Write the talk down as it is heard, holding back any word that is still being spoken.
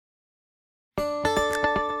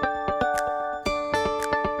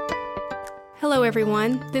Hello,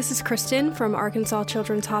 everyone. This is Kristen from Arkansas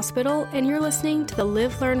Children's Hospital, and you're listening to the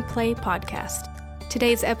Live, Learn, Play podcast.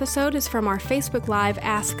 Today's episode is from our Facebook Live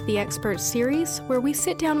Ask the Experts series, where we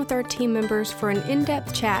sit down with our team members for an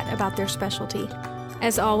in-depth chat about their specialty.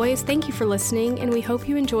 As always, thank you for listening, and we hope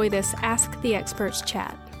you enjoy this Ask the Experts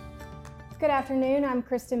chat. Good afternoon. I'm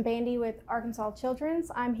Kristen Bandy with Arkansas Children's.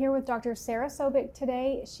 I'm here with Dr. Sarah Sobek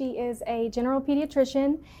today. She is a general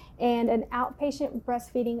pediatrician and an outpatient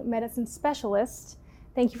breastfeeding medicine specialist.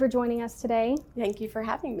 Thank you for joining us today. Thank you for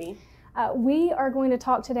having me. We are going to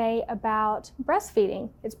talk today about breastfeeding.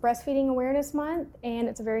 It's Breastfeeding Awareness Month, and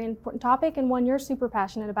it's a very important topic and one you're super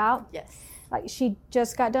passionate about. Yes. Like, she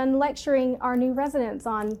just got done lecturing our new residents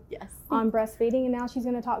on breastfeeding, and now she's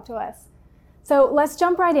going to talk to us. So let's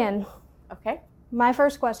jump right in. Okay. My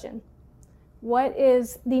first question: what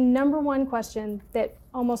is the number one question that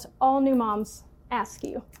almost all new moms ask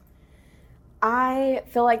you? I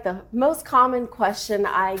feel like the most common question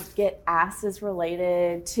I get asked is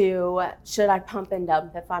related to, should I pump and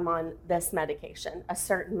dump if I'm on this medication, a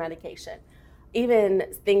certain medication? Even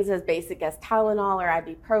things as basic as Tylenol or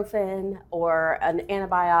ibuprofen or an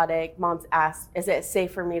antibiotic, moms ask, is it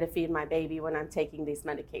safe for me to feed my baby when I'm taking these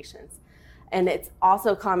medications? And it's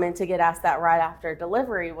also common to get asked that right after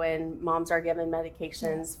delivery when moms are given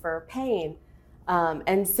medications for pain.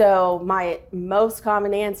 And so my most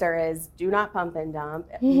common answer is do not pump and dump.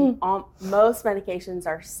 Most medications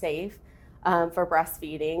are safe for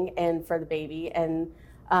breastfeeding and for the baby. And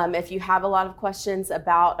if you have a lot of questions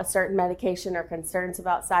about a certain medication or concerns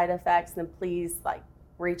about side effects, then please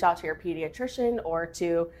reach out to your pediatrician or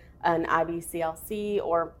to an IBCLC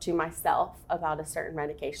or to myself about a certain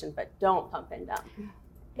medication, but don't pump and dump.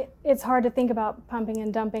 It's hard to think about pumping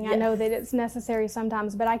and dumping. Yes. I know that it's necessary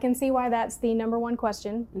sometimes, but I can see why that's the number one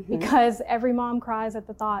question, because every mom cries at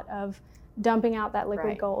the thought of dumping out that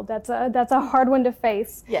liquid gold. That's a hard one to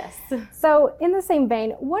face. Yes. So in the same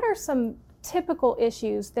vein, what are some typical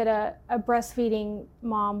issues that a breastfeeding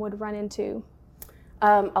mom would run into?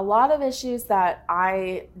 A lot of issues that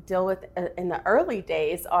I deal with in the early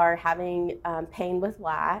days are having pain with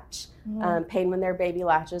latch, pain when their baby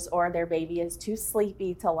latches or their baby is too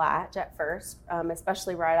sleepy to latch at first,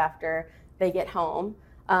 especially right after they get home.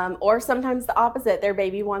 Or sometimes the opposite, their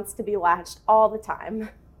baby wants to be latched all the time.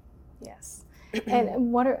 Yes.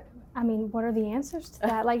 And what are the answers to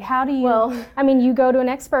that? Like, how do you, you go to an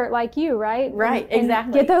expert like you, right? Right, and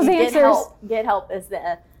exactly. Get those answers. Get help is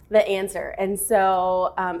the answer. And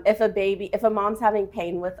so if a mom's having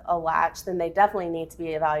pain with a latch, then they definitely need to be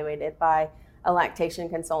evaluated by a lactation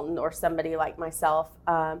consultant or somebody like myself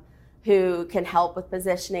who can help with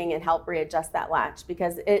positioning and help readjust that latch,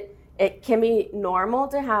 because it can be normal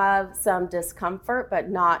to have some discomfort, but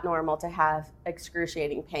not normal to have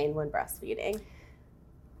excruciating pain when breastfeeding.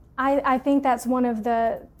 I think that's one of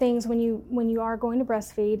the things when you are going to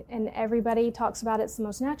breastfeed, and everybody talks about it's the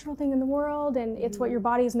most natural thing in the world and it's what your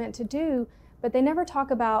body is meant to do, but they never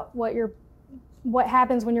talk about what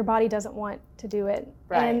happens when your body doesn't want to do it.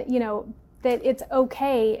 Right. And that it's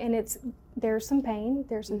okay, and there's some pain,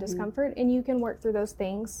 there's some discomfort, and you can work through those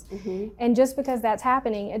things. And just because that's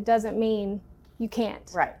happening, it doesn't mean you can't.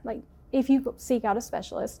 Right. Like, if you seek out a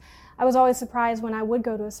specialist, I was always surprised when I would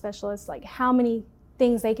go to a specialist, like how many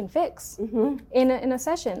things they can fix in a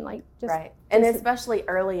session, and especially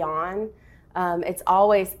early on, it's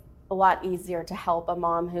always a lot easier to help a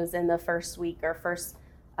mom who's in the first week or first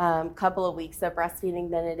couple of weeks of breastfeeding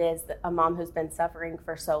than it is a mom who's been suffering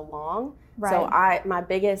for so long. Right. So my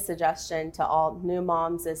biggest suggestion to all new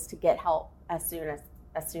moms is to get help as soon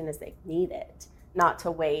as they need it, not to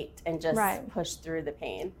wait and just push through the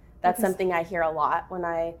pain. That's something I hear a lot when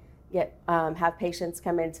I have patients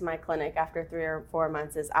come into my clinic after 3 or 4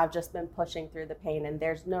 months, is I've just been pushing through the pain, and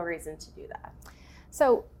there's no reason to do that.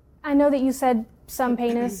 So I know that you said some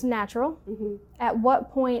pain is natural. At what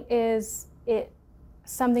point is it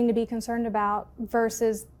something to be concerned about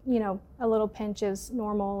versus, a little pinch is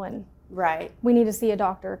normal and we need to see a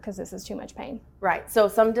doctor because this is too much pain? Right. So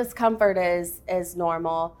some discomfort is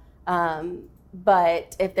normal.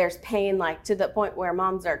 But if there's pain, to the point where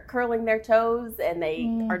moms are curling their toes and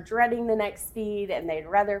they are dreading the next feed and they'd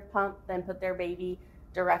rather pump than put their baby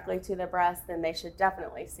directly to the breast, then they should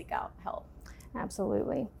definitely seek out help.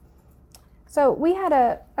 Absolutely. So we had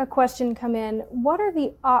a question come in. What are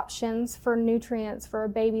the options for nutrients for a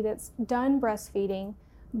baby that's done breastfeeding,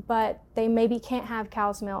 but they maybe can't have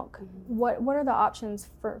cow's milk? What are the options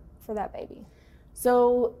for that baby?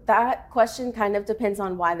 So that question kind of depends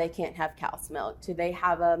on why they can't have cow's milk. Do they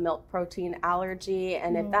have a milk protein allergy?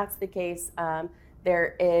 And if that's the case,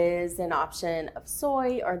 there is an option of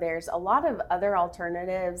soy, or there's a lot of other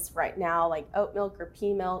alternatives right now, like oat milk or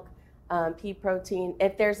pea milk, pea protein.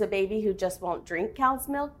 If there's a baby who just won't drink cow's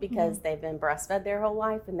milk because they've been breastfed their whole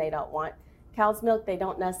life and they don't want cow's milk, they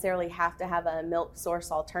don't necessarily have to have a milk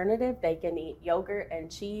source alternative. They can eat yogurt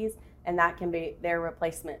and cheese, and that can be their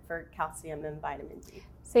replacement for calcium and vitamin D.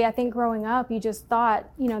 See, I think growing up, you just thought,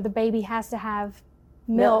 the baby has to have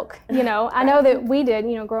milk. I know that we did,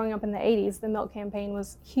 growing up in the 80s, the milk campaign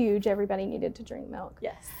was huge. Everybody needed to drink milk.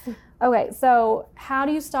 Yes. Okay, so how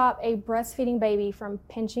do you stop a breastfeeding baby from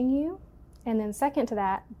pinching you? And then second to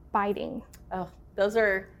that, biting. Oh, those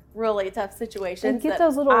are really tough situations and get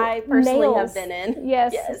those little I personally nails. have been in.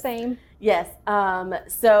 Yes, same. Yes.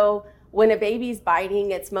 So when a baby's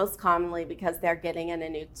biting, it's most commonly because they're getting in a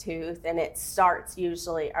new tooth, and it starts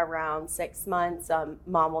usually around 6 months.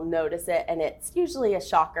 Mom will notice it, and it's usually a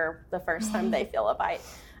shocker the first time they feel a bite.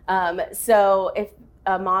 So if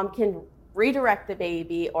a mom can redirect the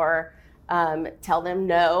baby or tell them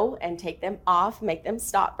no and take them off, make them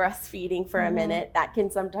stop breastfeeding for a minute, that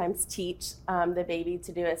can sometimes teach the baby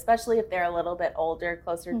to do it, especially if they're a little bit older,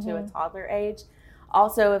 closer to a toddler age.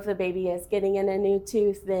 Also, if the baby is getting in a new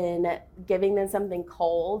tooth, then giving them something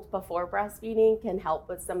cold before breastfeeding can help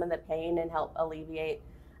with some of the pain and help alleviate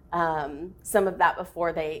some of that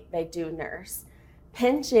before they do nurse.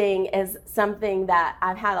 Pinching is something that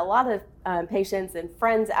I've had a lot of patients and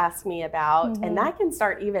friends ask me about, and that can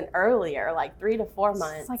start even earlier, like 3 to 4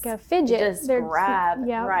 months. It's like a fidget. Just grab,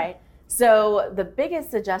 right. So the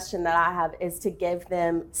biggest suggestion that I have is to give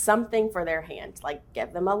them something for their hand, like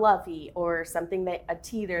give them a lovey or something, a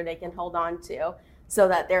teeter they can hold on to, so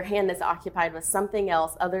that their hand is occupied with something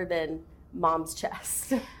else other than mom's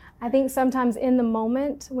chest. I think sometimes in the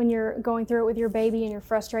moment when you're going through it with your baby and you're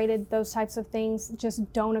frustrated, those types of things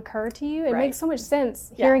just don't occur to you. It makes so much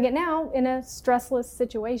sense hearing it now in a stressless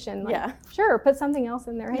situation. Like, sure, put something else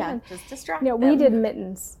in their hand. Just distract them. We did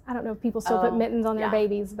mittens. I don't know if people still put mittens on their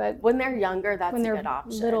babies, but when they're younger, that's a good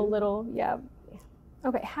option. Little, yeah.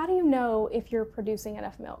 Okay, how do you know if you're producing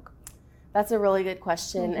enough milk? That's a really good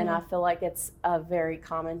question, and I feel like it's a very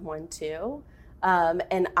common one too.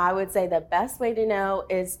 And I would say the best way to know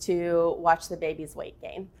is to watch the baby's weight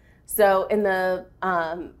gain. So in the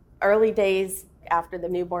early days after the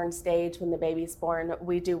newborn stage, when the baby's born,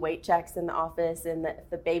 we do weight checks in the office, and if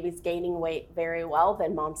the baby's gaining weight very well,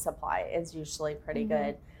 then mom's supply is usually pretty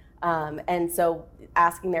good. And so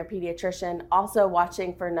asking their pediatrician, also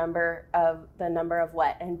watching for the number of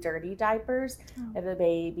wet and dirty diapers. If the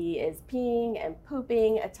baby is peeing and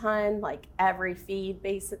pooping a ton, like every feed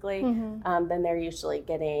basically, then they're usually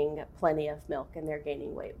getting plenty of milk and they're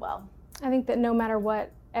gaining weight well. I think that no matter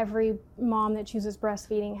what, every mom that chooses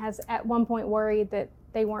breastfeeding has at one point worried that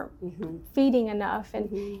they weren't feeding enough, and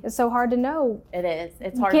it's so hard to know. It is.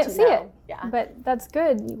 It's hard to know. You can't see it. Yeah. But that's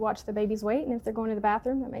good. You watch the baby's weight, and if they're going to the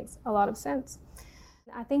bathroom, that makes a lot of sense.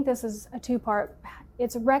 I think this is a two-part.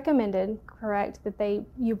 It's recommended, correct, that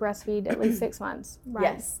you breastfeed at least 6 months,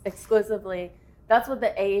 right? Yes, exclusively. That's what the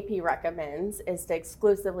AAP recommends, is to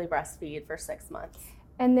exclusively breastfeed for 6 months.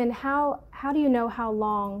 And then how do you know how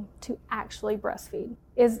long to actually breastfeed?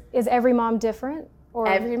 Is every mom different? Or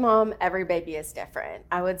every mom, every baby is different,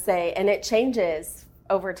 I would say, and it changes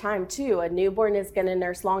over time too. A newborn is going to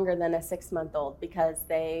nurse longer than a 6-month-old because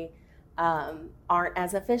they aren't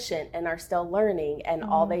as efficient and are still learning, and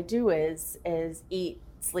all they do is eat,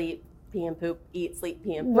 sleep, pee and poop, eat, sleep,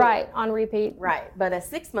 pee and poop. Right, on repeat. Right, but a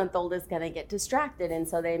 6-month-old is going to get distracted, and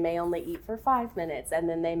so they may only eat for 5 minutes, and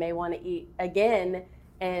then they may want to eat again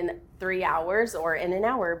in 3 hours or in an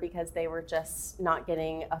hour because they were just not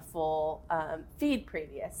getting a full feed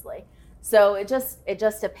previously. So it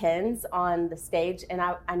just depends on the stage, and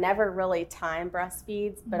I never really time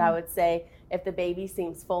breastfeeds, but I would say if the baby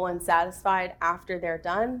seems full and satisfied after they're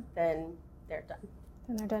done, then they're done.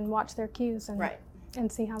 Then they're done. Watch their cues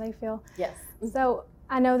and see how they feel. Yes. So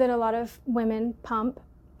I know that a lot of women pump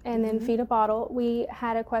and then feed a bottle. We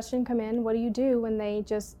had a question come in, what do you do when they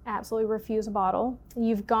just absolutely refuse a bottle?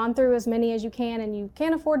 You've gone through as many as you can and you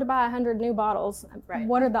can't afford to buy 100 new bottles. Right.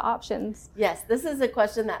 What are the options? Yes, this is a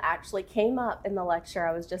question that actually came up in the lecture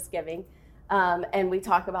I was just giving, and we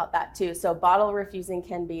talk about that too. So bottle refusing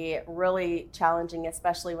can be really challenging,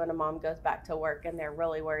 especially when a mom goes back to work and they're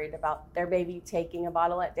really worried about their baby taking a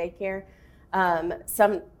bottle at daycare.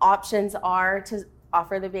 Some options are to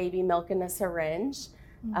offer the baby milk in a syringe,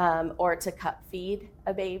 or to cup feed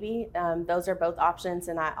a baby. Those are both options,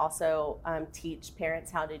 and I also teach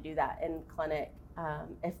parents how to do that in clinic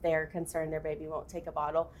if they're concerned their baby won't take a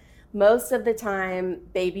bottle. Most of the time,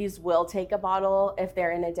 babies will take a bottle if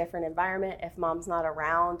they're in a different environment, if mom's not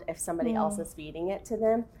around, if somebody else is feeding it to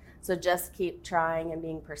them. So just keep trying and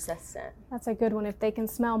being persistent. That's a good one. If they can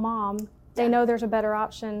smell mom, they know there's a better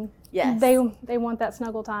option. Yes. They want that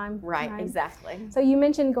snuggle time. Right, exactly. So you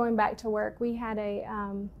mentioned going back to work. We had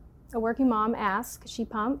a working mom ask, she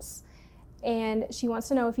pumps, and she wants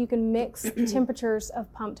to know if you can mix temperatures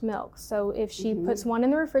of pumped milk. So if she puts one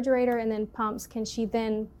in the refrigerator and then pumps, can she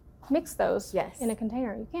then mix those in a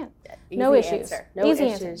container? You can. No issues. Easy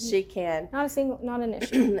issues. She can. Not an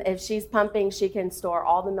issue. If she's pumping, she can store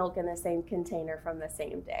all the milk in the same container from the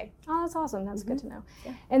same day. Oh, that's awesome. That's good to know.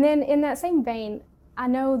 Yeah. And then in that same vein, I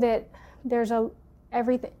know that there's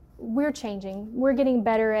everything. We're changing. We're getting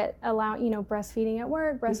better at breastfeeding at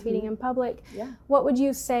work, breastfeeding in public. Yeah. What would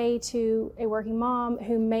you say to a working mom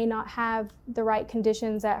who may not have the right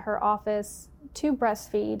conditions at her office to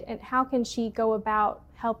breastfeed, and how can she go about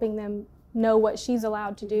helping them know what she's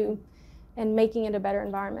allowed to do and making it a better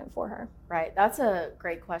environment for her? Right, that's a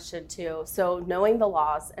great question too. So knowing the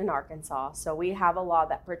laws in Arkansas, so we have a law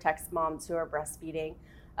that protects moms who are breastfeeding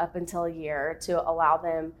up until a year to allow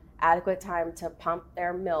them adequate time to pump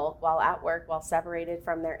their milk while at work, while separated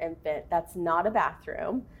from their infant. That's not a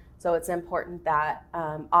bathroom, so it's important that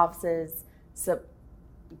offices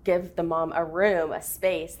give the mom a room, a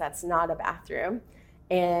space that's not a bathroom.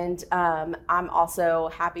 And I'm also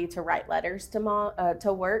happy to write letters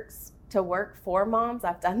to work for moms.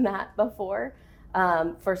 I've done that before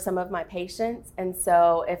for some of my patients. And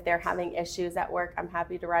so if they're having issues at work, I'm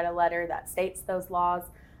happy to write a letter that states those laws.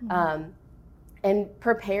 And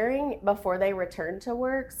preparing before they return to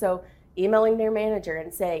work. So emailing their manager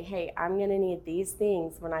and saying, hey, I'm going to need these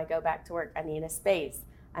things when I go back to work. I need a space.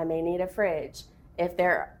 I may need a fridge. If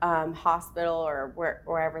they're hospital or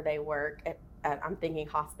wherever they work, I'm thinking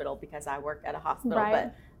hospital because I work at a hospital,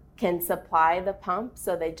 but can supply the pump,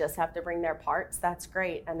 so they just have to bring their parts. That's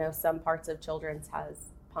great. I know some parts of Children's has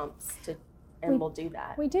pumps and we'll do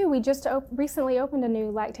that. We do. We just recently opened a new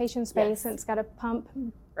lactation space, and it's got a pump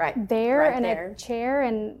right there, a chair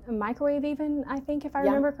and a microwave even, I think, if I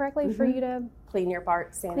remember correctly, for you to clean your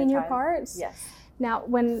parts, sanitize. Clean your parts. Yes. Now,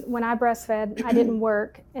 when I breastfed, I didn't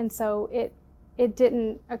work, and so it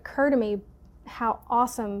didn't occur to me how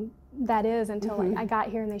awesome that is until I got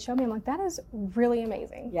here and they showed me. I'm like, that is really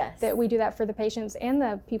amazing. Yes. That we do that for the patients and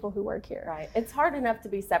the people who work here. Right. It's hard enough to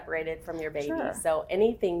be separated from your baby. Sure. So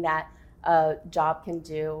anything that a job can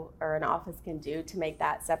do or an office can do to make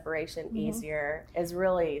that separation easier is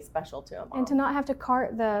really special to a mom. And to not have to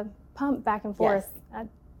cart the pump back and forth. Yes.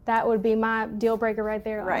 That would be my deal breaker right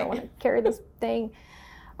there. Right. I don't want to carry this thing.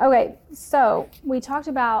 Okay, so we talked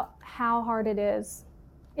about how hard it is.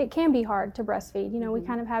 It can be hard to breastfeed. We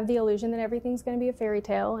kind of have the illusion that everything's going to be a fairy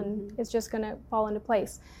tale and it's just going to fall into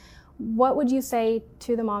place. What would you say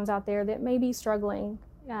to the moms out there that may be struggling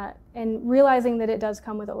and realizing that it does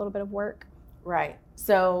come with a little bit of work? Right.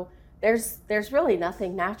 So there's really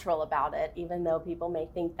nothing natural about it, even though people may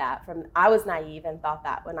think that. I was naive and thought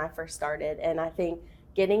that when I first started, and I think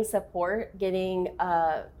getting support, having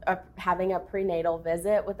a prenatal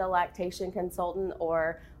visit with a lactation consultant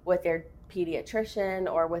or with their pediatrician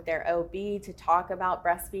or with their OB to talk about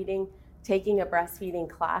breastfeeding, taking a breastfeeding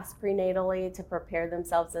class prenatally to prepare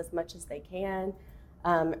themselves as much as they can,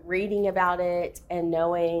 reading about it and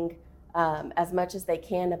knowing as much as they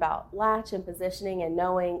can about latch and positioning and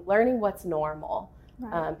learning what's normal.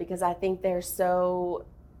 Right. Because I think there's so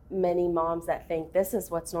many moms that think this is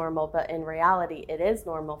what's normal, but in reality, it is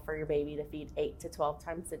normal for your baby to feed 8 to 12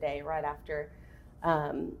 times a day right after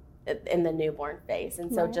in the newborn phase.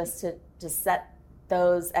 And so just to set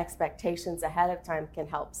those expectations ahead of time can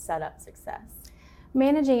help set up success.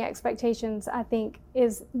 Managing expectations, I think,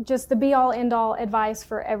 is just the be-all, end-all advice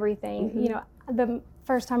for everything. The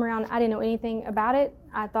first time around, I didn't know anything about it.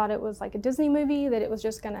 I thought it was like a Disney movie, that it was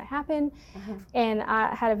just going to happen. And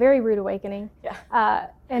I had a very rude awakening. Yeah.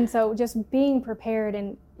 And so just being prepared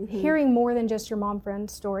and hearing more than just your mom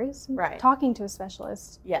friend's stories, talking to a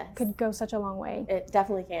specialist could go such a long way. It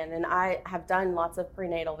definitely can. And I have done lots of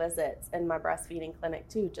prenatal visits in my breastfeeding clinic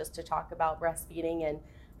too, just to talk about breastfeeding and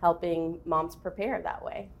helping moms prepare that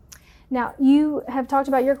way. Now, you have talked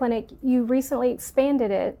about your clinic. You recently expanded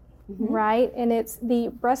it, right? And it's the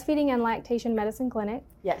Breastfeeding and Lactation Medicine Clinic.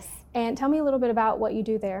 Yes. And tell me a little bit about what you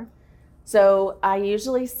do there. So I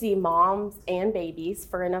usually see moms and babies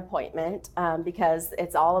for an appointment because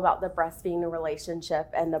it's all about the breastfeeding relationship,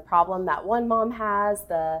 and the problem that one mom has,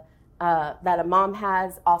 that a mom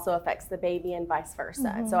has, also affects the baby and vice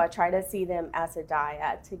versa. So I try to see them as a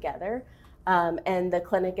dyad together. And the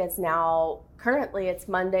clinic is now, currently it's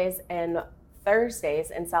Mondays and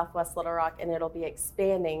Thursdays in Southwest Little Rock, and it'll be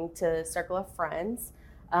expanding to Circle of Friends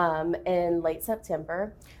in late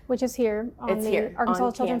September. Which is here on the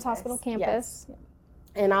Arkansas Children's Hospital campus. Yes.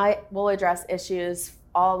 And I will address issues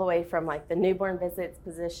all the way from like the newborn visits,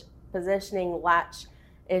 positioning, latch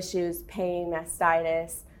issues, pain,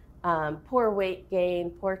 mastitis, poor weight gain,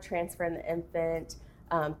 poor transfer in the infant,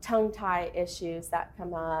 tongue tie issues that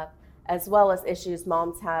come up, as well as issues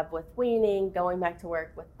moms have with weaning, going back to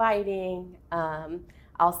work with biting.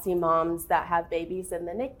 I'll see moms that have babies in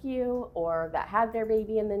the NICU or that had their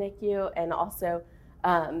baby in the NICU, and also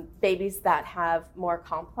babies that have more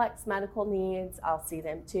complex medical needs. I'll see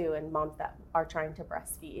them too, and moms that are trying to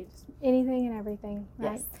breastfeed. Anything and everything,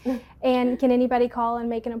 right? Yes. And can anybody call and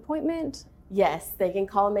make an appointment? Yes, they can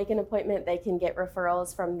call and make an appointment. They can get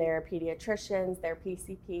referrals from their pediatricians, their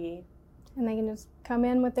PCP. And they can just come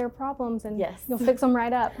in with their problems and Yes. you'll fix them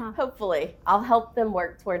right up, huh? Hopefully. I'll help them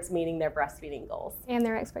work towards meeting their breastfeeding goals. And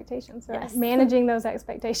their expectations, right? Yes. Managing those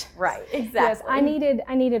expectations. Right, exactly. Yes, I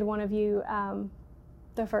needed one of you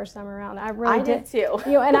the first time around. I did too.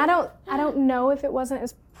 And I don't know if it wasn't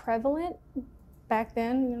as prevalent back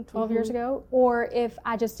then, 12 years ago, or if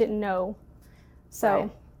I just didn't know. So,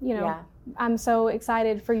 right. I'm so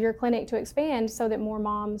excited for your clinic to expand so that more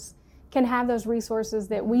moms can have those resources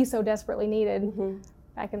that we so desperately needed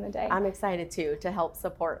back in the day. I'm excited too to help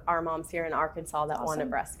support our moms here in Arkansas that want to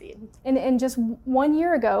Awesome. breastfeed. And just 1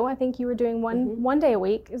 year ago, I think you were doing one day a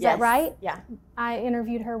week. Is Yes. that right? Yeah. I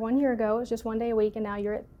interviewed her 1 year ago. It was just 1 day a week, and now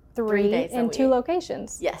you're at 3 days a in 2 week.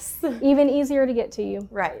 locations. Yes. Even easier to get to you.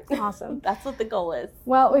 Right. Awesome. That's what the goal is.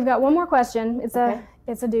 Well, we've got one more question. It's Okay.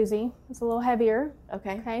 a doozy. It's a little heavier.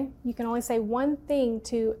 Okay. Okay. You can only say one thing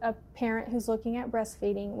to a parent who's looking at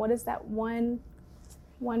breastfeeding. What is that one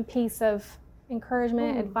piece of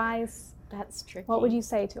encouragement, advice? That's tricky. What would you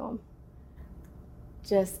say to them?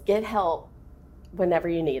 Just get help whenever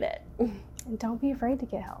you need it. And don't be afraid to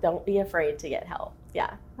get help. Don't be afraid to get help.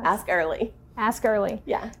 Yeah. Ask early. Ask early.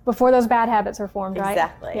 Yeah. Before those bad habits are formed, right?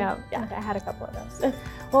 Exactly. Yeah. Yeah. Okay, I had a couple of those.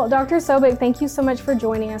 Well, Dr. Sobick, thank you so much for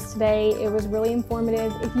joining us today. It was really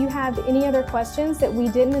informative. If you have any other questions that we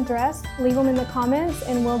didn't address, leave them in the comments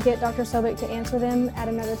and we'll get Dr. Sobick to answer them at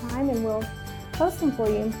another time and we'll post them for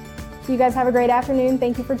you. You guys have a great afternoon.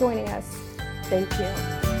 Thank you for joining us. Thank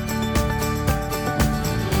you.